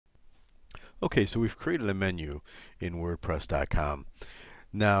Okay, so we've created a menu in WordPress.com.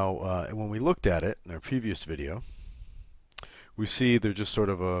 Now, when we looked at it in our previous video, we see there's just sort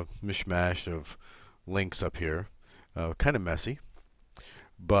of a mishmash of links up here, kind of messy.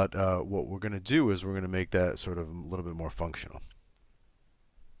 But what we're going to do is we're going to make that sort of a little bit more functional.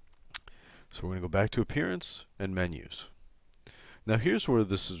 So we're going to go back to Appearance and Menus. Now here's where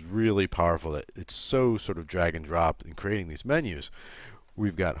this is really powerful. That it's so sort of drag and drop in creating these menus.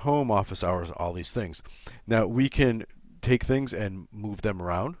 We've got home, office hours, all these things. Now we can take things and move them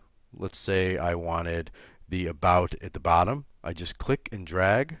around. Let's say I wanted the about at the bottom. I just click and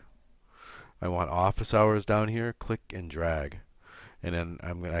drag. I want office hours down here. Click and drag. And then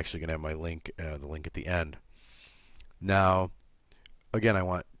I'm actually going to have my link, the link at the end. Now, again, I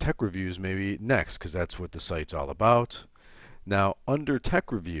want tech reviews maybe next because that's what the site's all about. Now, under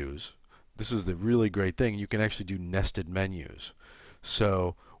tech reviews, this is the really great thing. You can actually do nested menus.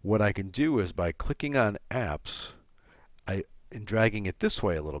 So what I can do is by clicking on apps and dragging it this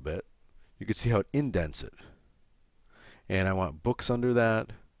way a little bit, you can see how it indents it. And I want books under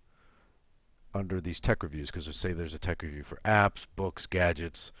that, under these tech reviews, because let's say there's a tech review for apps, books,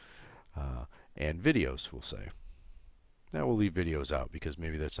 gadgets, and videos, we'll say. Now we'll leave videos out because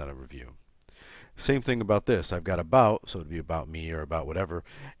maybe that's not a review. Same thing about this. I've got about, so it would be about me or about whatever.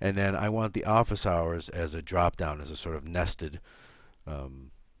 And then I want the office hours as a drop down, as a sort of nested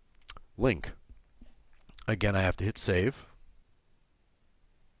link. Again, I have to hit save.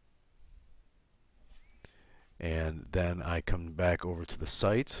 And then I come back over to the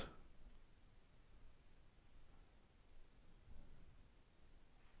site.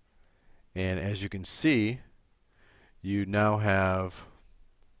 And as you can see, you now have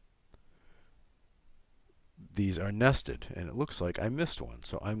these are nested, and it looks like I missed one.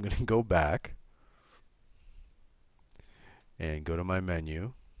 So I'm going to go back and go to my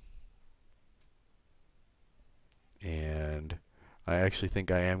menu, and I actually think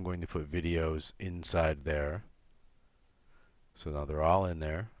I am going to put videos inside there. So now they're all in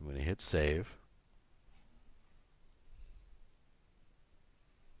there. I'm going to hit save.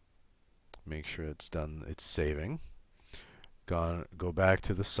 Make sure it's done, it's saving. Go back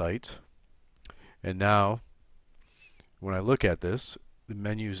to the site, and now when I look at this, the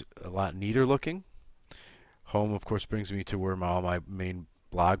menu's a lot neater looking. Home, of course, brings me to where all my main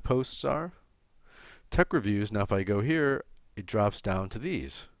blog posts are. Tech reviews, now if I go here, it drops down to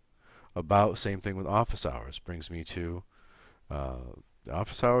these. About, same thing with office hours, brings me to the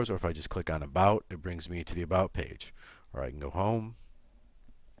office hours, or if I just click on about, it brings me to the about page. Or I can go home.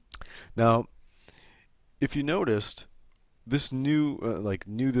 Now, if you noticed, this new, like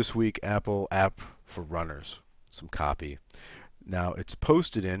new this week Apple app for runners, some copy. Now it's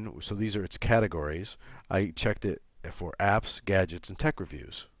posted in, so these are its categories. I checked it for apps, gadgets, and tech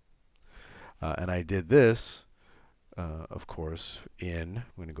reviews. And I did this, of course, I'm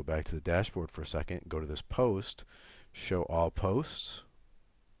going to go back to the dashboard for a second, go to this post, show all posts.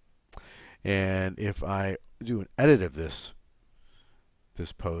 And if I do an edit of this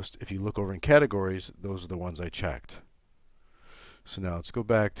post, if you look over in categories, those are the ones I checked. So now let's go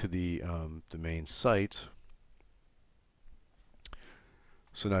back to the main site.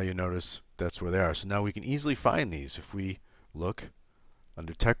 So now you notice that's where they are. So now we can easily find these. If we look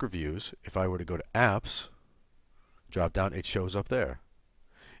under tech reviews, if I were to go to apps, drop down, it shows up there.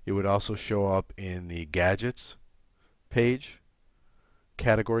 It would also show up in the gadgets page,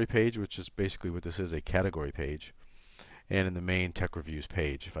 category page, which is basically what this is, a category page, and in the main tech reviews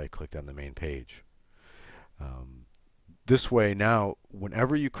page if I clicked on the main page. This way now,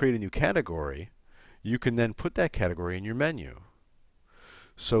 whenever you create a new category, you can then put that category in your menu.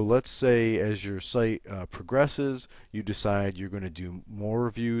 So let's say as your site progresses, you decide you're going to do more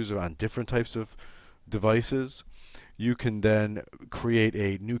reviews on different types of devices. You can then create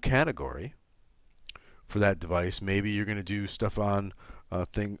a new category for that device. Maybe you're going to do stuff on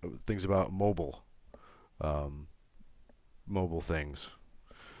things about mobile things.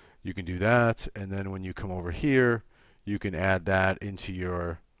 You can do that, and then when you come over here, you can add that into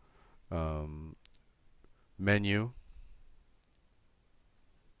your menu.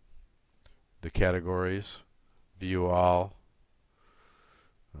 The categories, view all,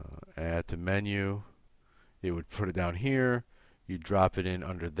 add to menu. It would put it down here. You drop it in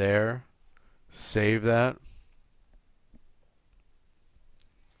under there. Save that.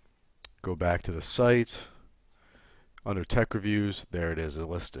 Go back to the site. Under tech reviews, there it is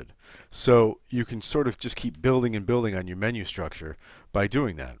listed. So you can sort of just keep building and building on your menu structure by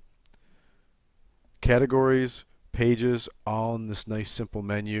doing that. Categories, pages, all in this nice simple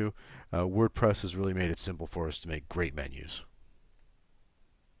menu. WordPress has really made it simple for us to make great menus.